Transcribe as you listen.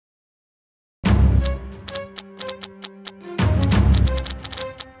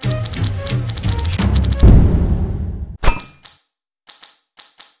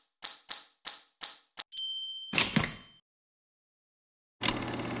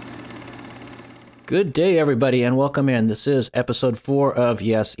Good day, everybody, and welcome in. This is episode 4 of,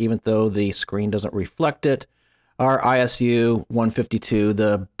 yes, even though the screen doesn't reflect it, our ISU 152,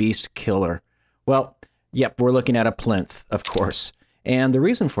 the Beast Killer. Well, yep, we're looking at a plinth, of course. And the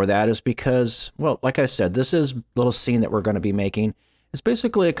reason for that is because, well, like I said, this is a little scene that we're going to be making. It's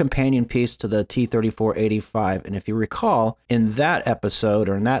basically a companion piece to the T-3485. And if you recall, in that episode,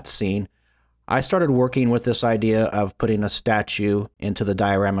 or in that scene, I started working with this idea of putting a statue into the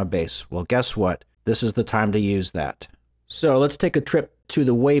diorama base. Well, guess what? This is the time to use that. So let's take a trip to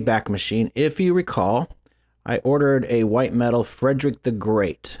the Wayback Machine. If you recall, I ordered a white metal Frederick the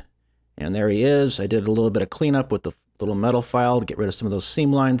Great. And there he is. I did a little bit of cleanup with the little metal file to get rid of some of those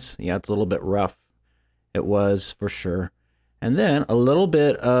seam lines. Yeah, it's a little bit rough. It was, for sure. And then a little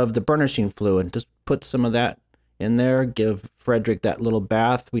bit of the burnishing fluid. Just put some of that in there. Give Frederick that little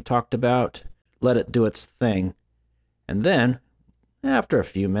bath we talked about. Let it do its thing. And then, after a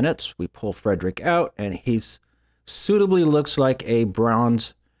few minutes, we pull Frederick out, and he's suitably looks like a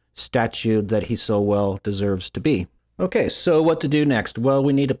bronze statue that he so well deserves to be. Okay, so what to do next? Well,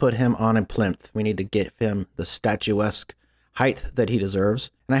 we need to put him on a plinth. We need to get him the statuesque height that he deserves.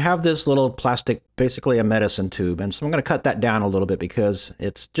 And I have this little plastic, basically a medicine tube, and so I'm going to cut that down a little bit because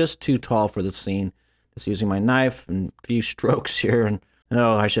it's just too tall for the scene. Just using my knife and a few strokes here, and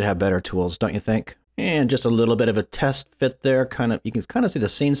oh, I should have better tools, don't you think? And just a little bit of a test fit there. You can kind of see the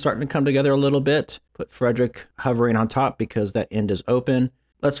scene starting to come together a little bit. Put Frederick hovering on top because that end is open.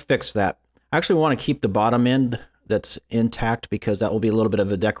 Let's fix that. I actually want to keep the bottom end that's intact because that will be a little bit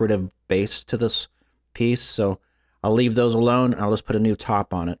of a decorative base to this piece. So I'll leave those alone. I'll just put a new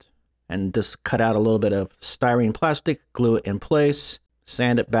top on it and just cut out a little bit of styrene plastic, glue it in place,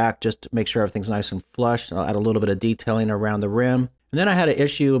 sand it back just to make sure everything's nice and flush. I'll add a little bit of detailing around the rim. And then I had an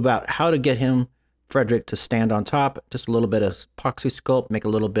issue about how to get Frederick to stand on top. Just a little bit of epoxy sculpt, make a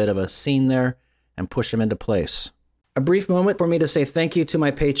little bit of a scene there, and push him into place. A brief moment for me to say thank you to my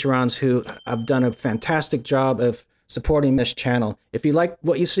Patrons who have done a fantastic job of supporting this channel. If you like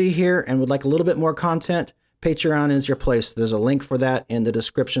what you see here and would like a little bit more content, Patreon is your place. There's a link for that in the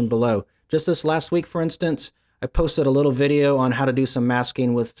description below. Just this last week, for instance, I posted a little video on how to do some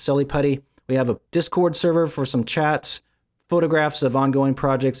masking with Silly Putty. We have a Discord server for some chats, photographs of ongoing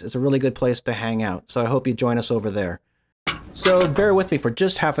projects. It's a really good place to hang out. So I hope you join us over there. So bear with me for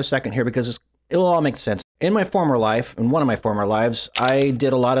just half a second here because it'll all make sense. In my former life, in one of my former lives, I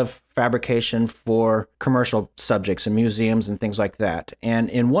did a lot of fabrication for commercial subjects and museums and things like that. And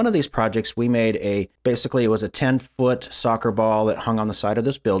in one of these projects, we made basically it was a 10-foot soccer ball that hung on the side of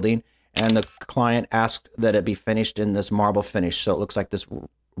this building. And the client asked that it be finished in this marble finish. So it looks like this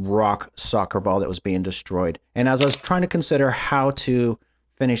rock soccer ball that was being destroyed. And as I was trying to consider how to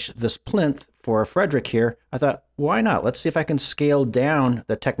finish this plinth for Frederick here, I thought, why not? Let's see if I can scale down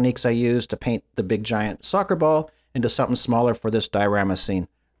the techniques I used to paint the big giant soccer ball into something smaller for this diorama scene.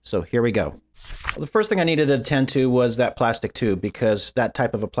 So here we go. Well, the first thing I needed to attend to was that plastic tube because that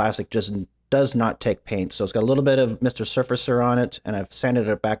type of a plastic just does not take paint. So it's got a little bit of Mr. Surfacer on it, and I've sanded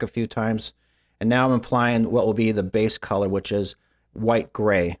it back a few times. And now I'm applying what will be the base color, which is white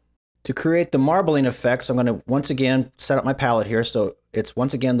gray. To create the marbling effects, I'm going to once again set up my palette here. So it's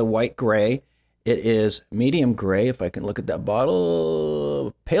once again the white gray. It is medium gray, if I can look at that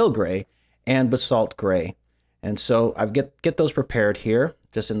bottle, pale gray, and basalt gray. And so I get those prepared here,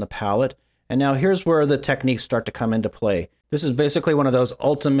 just in the palette. And now here's where the techniques start to come into play. This is basically one of those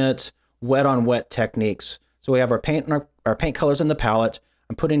ultimate wet on wet techniques. So we have our paint and our paint colors in the palette.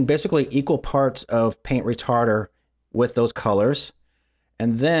 I'm putting basically equal parts of paint retarder with those colors.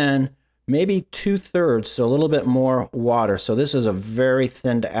 And then maybe 2/3, so a little bit more water. So this is a very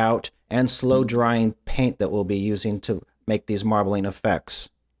thinned out and slow drying paint that we'll be using to make these marbling effects.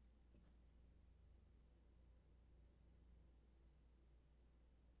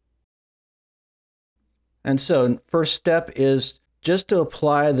 And so first step is just to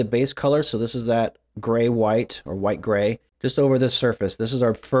apply the base color. So this is that gray white or white gray just over this surface. This is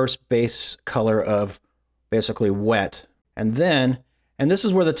our first base color of basically wet. And this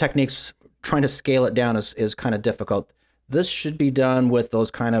is where the techniques trying to scale it down is kind of difficult. This should be done with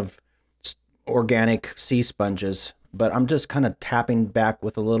those kind of organic sea sponges, but I'm just kind of tapping back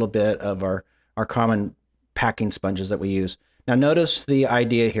with a little bit of our common packing sponges that we use. Now notice the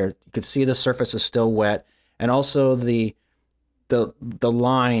idea here. You can see the surface is still wet, and also the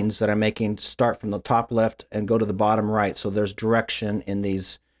lines that I'm making start from the top left and go to the bottom right. So there's direction in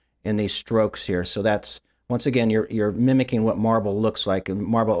these strokes here. So that's, once again, you're mimicking what marble looks like, and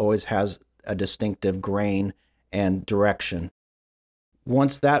marble always has a distinctive grain and direction.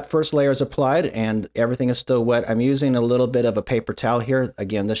 Once that first layer is applied and everything is still wet, I'm using a little bit of a paper towel here.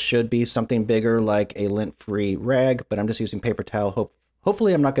 Again, this should be something bigger like a lint-free rag, but I'm just using paper towel.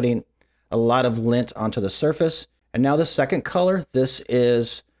 Hopefully I'm not getting a lot of lint onto the surface. And now the second color, this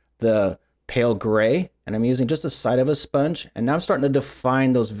is the pale gray, and I'm using just the side of a sponge. And now I'm starting to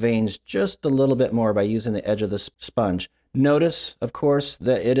define those veins just a little bit more by using the edge of the sponge. Notice, of course,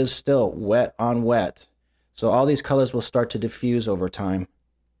 that it is still wet on wet. So all these colors will start to diffuse over time.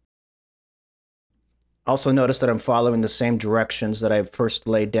 Also notice that I'm following the same directions that I first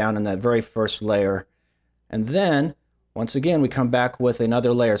laid down in that very first layer. And then, once again, we come back with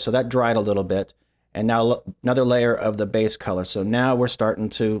another layer. So that dried a little bit. And now another layer of the base color. So now we're starting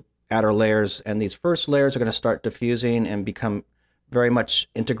to add our layers. And these first layers are going to start diffusing and become very much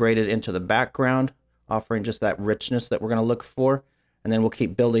integrated into the background, offering just that richness that we're going to look for. And then we'll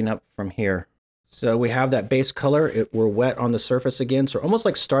keep building up from here. So we have that base color. We're wet on the surface again. So almost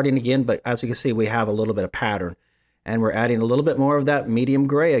like starting again, but as you can see, we have a little bit of pattern. And we're adding a little bit more of that medium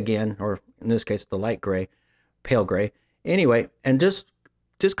gray again, or in this case, the light gray, pale gray. Anyway, and just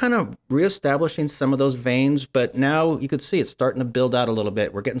kind of reestablishing some of those veins, but now you could see it's starting to build out a little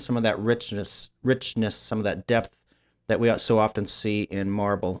bit. We're getting some of that richness, some of that depth that we so often see in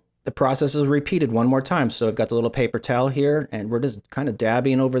marble. The process is repeated one more time. So I've got the little paper towel here, and we're just kind of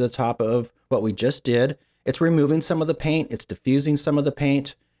dabbing over the top of what we just did. It's removing some of the paint. It's diffusing some of the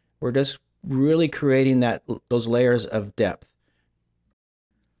paint. We're just really creating those layers of depth.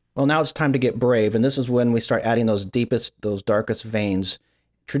 Well, now it's time to get brave, and this is when we start adding those darkest veins.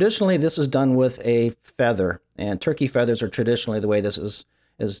 Traditionally, this is done with a feather, and turkey feathers are traditionally the way this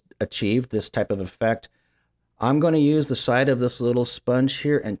is achieved, this type of effect. I'm going to use the side of this little sponge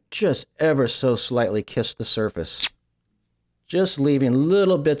here and just ever so slightly kiss the surface. Just leaving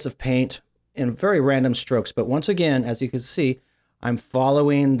little bits of paint in very random strokes. But once again, as you can see, I'm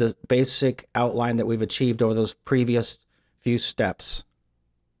following the basic outline that we've achieved over those previous few steps.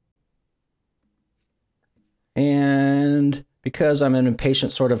 And because I'm an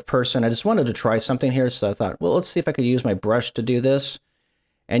impatient sort of person, I just wanted to try something here. So I thought, well, let's see if I could use my brush to do this.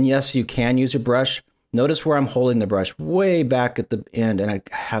 And yes, you can use your brush. Notice where I'm holding the brush way back at the end, and I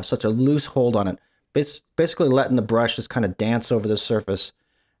have such a loose hold on it. Basically letting the brush just kind of dance over the surface.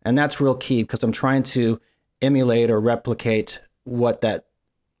 And that's real key because I'm trying to emulate or replicate what that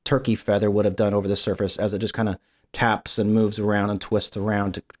turkey feather would have done over the surface as it just kind of taps and moves around and twists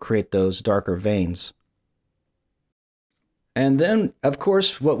around to create those darker veins. And then, of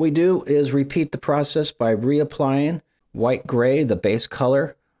course, what we do is repeat the process by reapplying white gray, the base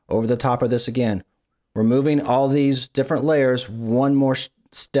color, over the top of this again. We're moving all these different layers one more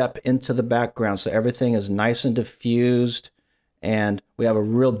step into the background so everything is nice and diffused and we have a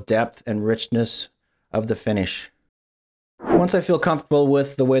real depth and richness of the finish. Once I feel comfortable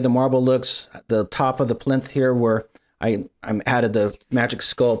with the way the marble looks, the top of the plinth here where I'm added the magic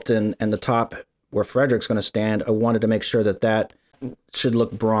sculpt and the top where Frederick's going to stand, I wanted to make sure that that should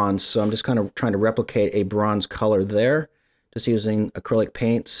look bronze. So I'm just kind of trying to replicate a bronze color there, just using acrylic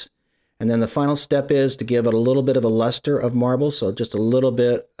paints. And then the final step is to give it a little bit of a luster of marble, so just a little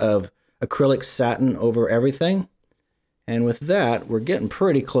bit of acrylic satin over everything. And with that, we're getting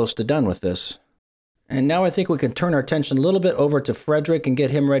pretty close to done with this. And now I think we can turn our attention a little bit over to Frederick and get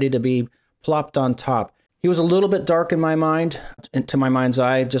him ready to be plopped on top. He was a little bit dark in my mind, to my mind's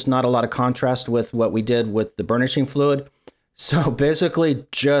eye, just not a lot of contrast with what we did with the burnishing fluid. So basically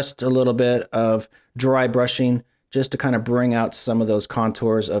just a little bit of dry brushing just to kind of bring out some of those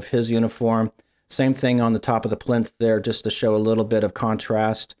contours of his uniform. Same thing on the top of the plinth there, just to show a little bit of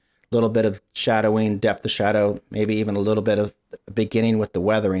contrast, a little bit of shadowing, depth of shadow, maybe even a little bit of beginning with the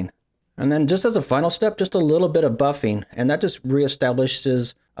weathering. And then just as a final step, just a little bit of buffing, and that just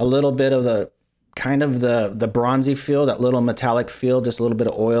reestablishes a little bit of the kind of the bronzy feel, that little metallic feel, just a little bit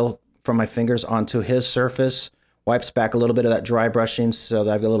of oil from my fingers onto his surface, wipes back a little bit of that dry brushing so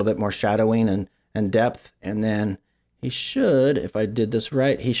that I've got a little bit more shadowing and depth. And then he should, if I did this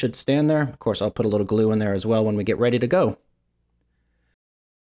right, he should stand there. Of course, I'll put a little glue in there as well when we get ready to go.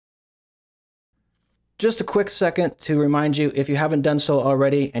 Just a quick second to remind you, if you haven't done so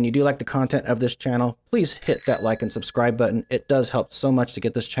already and you do like the content of this channel, please hit that like and subscribe button. It does help so much to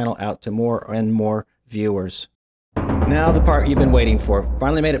get this channel out to more and more viewers. Now the part you've been waiting for.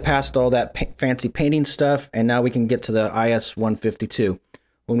 Finally made it past all that fancy painting stuff, and now we can get to the IS-152.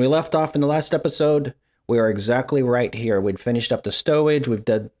 When we left off in the last episode, we are exactly right here. We'd finished up the stowage,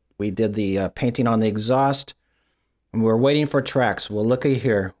 we did the painting on the exhaust, and we're waiting for tracks. Well, looky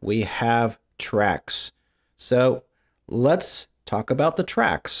here, we have tracks. So let's talk about the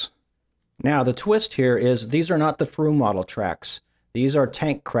tracks. Now the twist here is these are not the Faux model tracks. These are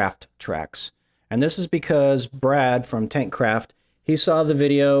Tankkraft tracks. And this is because Brad from Tankkraft, he saw the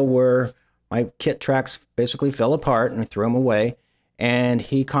video where my kit tracks basically fell apart and I threw them away. And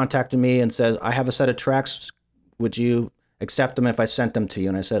he contacted me and said, I have a set of tracks. Would you accept them if I sent them to you?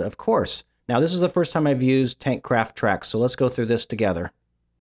 And I said, of course. Now, this is the first time I've used Tankkraft tracks, so let's go through this together.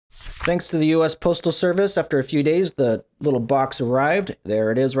 Thanks to the U.S. Postal Service, after a few days, the little box arrived.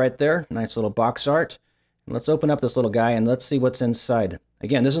 There it is right there. Nice little box art. And let's open up this little guy and let's see what's inside.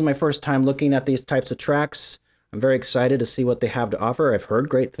 Again, this is my first time looking at these types of tracks. I'm very excited to see what they have to offer. I've heard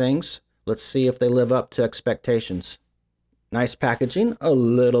great things. Let's see if they live up to expectations. Nice packaging, a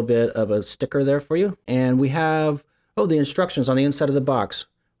little bit of a sticker there for you. And we have, the instructions on the inside of the box.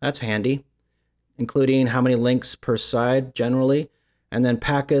 That's handy, including how many links per side generally. And then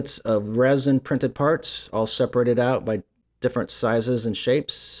packets of resin printed parts, all separated out by different sizes and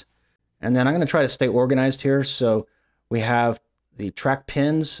shapes. And then I'm going to try to stay organized here. So we have the track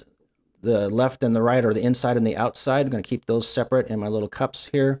pins, the left and the right, or the inside and the outside. I'm going to keep those separate in my little cups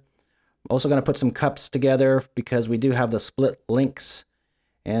here. I'm also going to put some cups together because we do have the split links.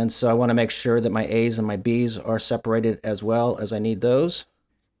 And so I want to make sure that my A's and my B's are separated as well, as I need those.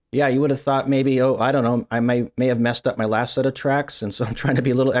 Yeah, you would have thought maybe, I don't know, I may have messed up my last set of tracks, and so I'm trying to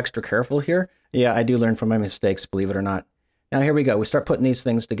be a little extra careful here. Yeah, I do learn from my mistakes, believe it or not. Now here we go. We start putting these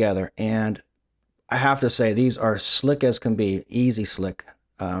things together, and I have to say these are slick as can be, easy slick.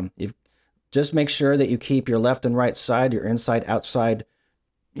 You just make sure that you keep your left and right side, your inside, outside,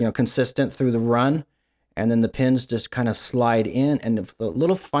 consistent through the run, and then the pins just kind of slide in, and if the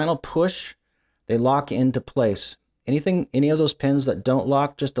little final push, they lock into place. Any of those pins that don't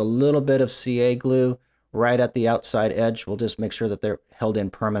lock, just a little bit of CA glue right at the outside edge will just make sure that they're held in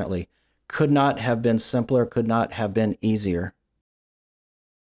permanently. Could not have been simpler, could not have been easier.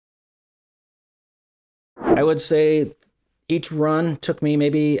 I would say each run took me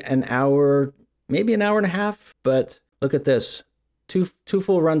maybe an hour, maybe an hour and a half, but look at this. Two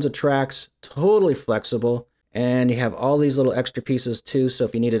full runs of tracks, totally flexible, and you have all these little extra pieces too, so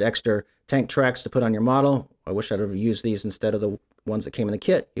if you needed extra tank tracks to put on your model, I wish I'd have used these instead of the ones that came in the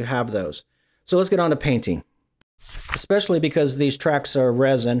kit, you have those. So let's get on to painting. Especially because these tracks are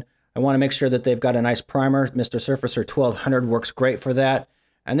resin, I want to make sure that they've got a nice primer. Mr. Surfacer 1200 works great for that.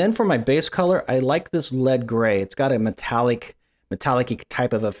 And then for my base color, I like this lead gray. It's got a metallic-y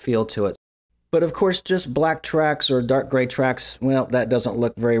type of a feel to it. But of course, just black tracks or dark gray tracks, well, that doesn't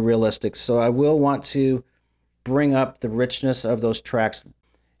look very realistic. So I will want to bring up the richness of those tracks.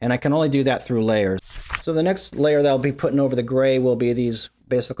 And I can only do that through layers. So the next layer that I'll be putting over the gray will be these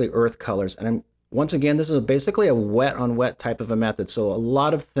basically earth colors. And once again, this is basically a wet on wet type of a method. So a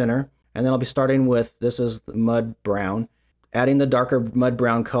lot of thinner. And then I'll be starting with, this is the mud brown. Adding the darker mud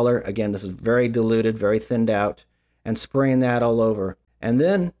brown color. Again, this is very diluted, very thinned out. And spraying that all over. And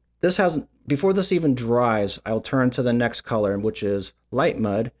then before this even dries, I'll turn to the next color, which is light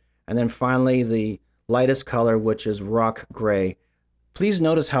mud. And then finally the lightest color, which is rock gray. Please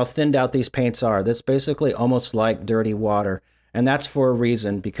notice how thinned out these paints are. That's basically almost like dirty water. And that's for a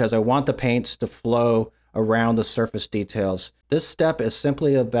reason, because I want the paints to flow around the surface details. This step is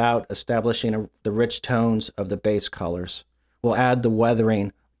simply about establishing the rich tones of the base colors. We'll add the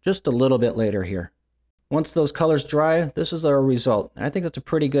weathering just a little bit later here. Once those colors dry, this is our result. And I think that's a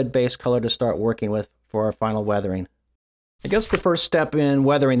pretty good base color to start working with for our final weathering. I guess the first step in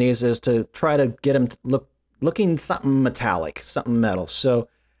weathering these is to try to get them to looking something metallic, something metal. So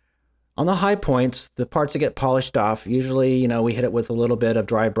on the high points, the parts that get polished off, usually, we hit it with a little bit of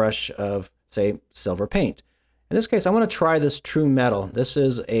dry brush of, say, silver paint. In this case, I want to try this true metal. This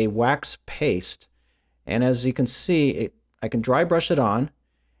is a wax paste. And as you can see, I can dry brush it on,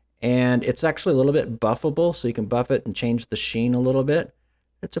 and it's actually a little bit buffable, so you can buff it and change the sheen a little bit.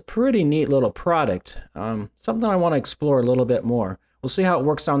 It's a pretty neat little product. Something I want to explore a little bit more. We'll see how it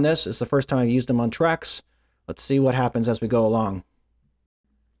works on this. It's the first time I've used them on tracks. Let's see what happens as we go along.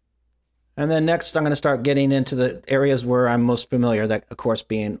 And then next, I'm going to start getting into the areas where I'm most familiar, that of course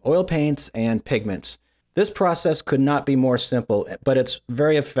being oil paints and pigments. This process could not be more simple, but it's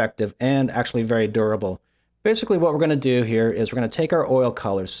very effective and actually very durable. Basically what we're going to do here is we're going to take our oil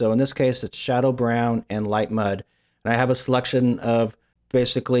colors. So in this case, it's shadow brown and light mud. And I have a selection of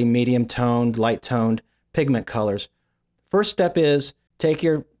basically medium toned, light toned pigment colors. First step is take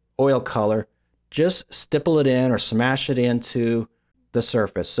your oil color, just stipple it in or smash it into the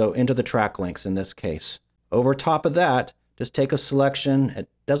surface, so into the track links in this case. Over top of that, just take a selection. It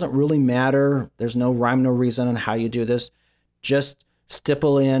doesn't really matter. There's no rhyme, no reason on how you do this. Just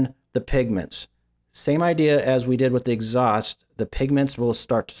stipple in the pigments. Same idea as we did with the exhaust. The pigments will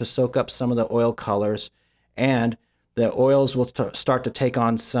start to soak up some of the oil colors, and the oils will start to take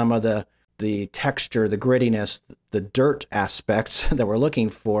on some of the texture, the grittiness, the dirt aspects that we're looking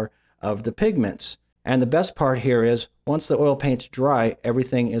for of the pigments. And the best part here is once the oil paint's dry,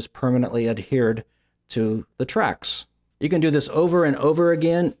 everything is permanently adhered to the tracks. You can do this over and over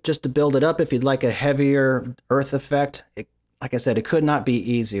again just to build it up if you'd like a heavier earth effect. Like I said, it could not be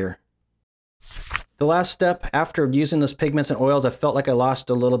easier. The last step, after using those pigments and oils, I felt like I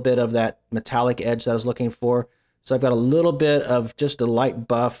lost a little bit of that metallic edge that I was looking for. So I've got a little bit of just a light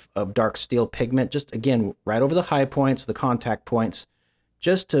buff of dark steel pigment, just again, right over the high points, the contact points,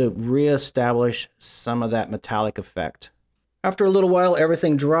 just to reestablish some of that metallic effect. After a little while,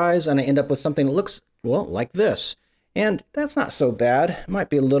 everything dries and I end up with something that looks, well, like this. And that's not so bad. It might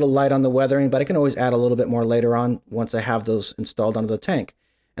be a little light on the weathering, but I can always add a little bit more later on once I have those installed onto the tank.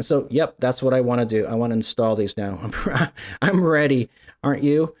 And so, yep, that's what I want to do. I want to install these now. I'm ready, aren't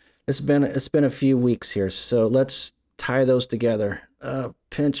you? It's been a few weeks here, so let's tie those together.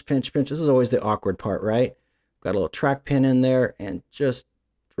 Pinch, pinch, pinch. This is always the awkward part, right? Got a little track pin in there and just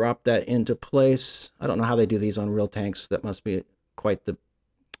drop that into place. I don't know how they do these on real tanks. That must be quite the,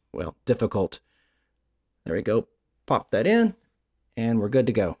 well, difficult. There we go. Pop that in, and we're good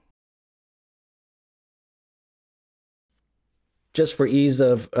to go. Just for ease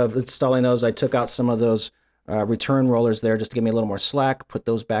of installing those, I took out some of those return rollers there just to give me a little more slack, put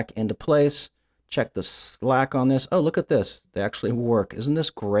those back into place. Check the slack on this. Oh, look at this. They actually work. Isn't this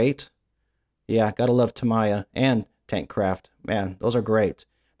great? Yeah, gotta love Tamiya and Tankkraft. Man, those are great.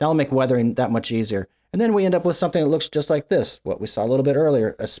 That'll make weathering that much easier. And then we end up with something that looks just like this, what we saw a little bit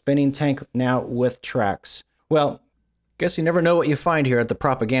earlier, a spinning tank now with tracks. Well, guess you never know what you find here at the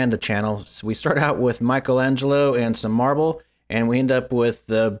Propaganda channel. So we start out with Michelangelo and some marble, and we end up with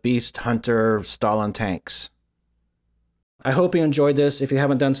the Beast Hunter Stalin tanks. I hope you enjoyed this. If you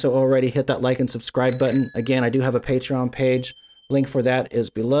haven't done so already, hit that like and subscribe button. Again, I do have a Patreon page. Link for that is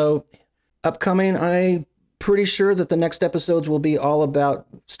below. Upcoming, I'm pretty sure that the next episodes will be all about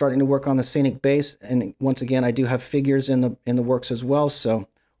starting to work on the scenic base. And once again, I do have figures in the works as well. So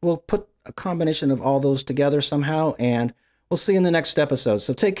we'll put a combination of all those together somehow, and we'll see you in the next episode.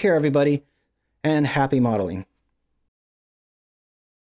 So take care, everybody, and happy modeling.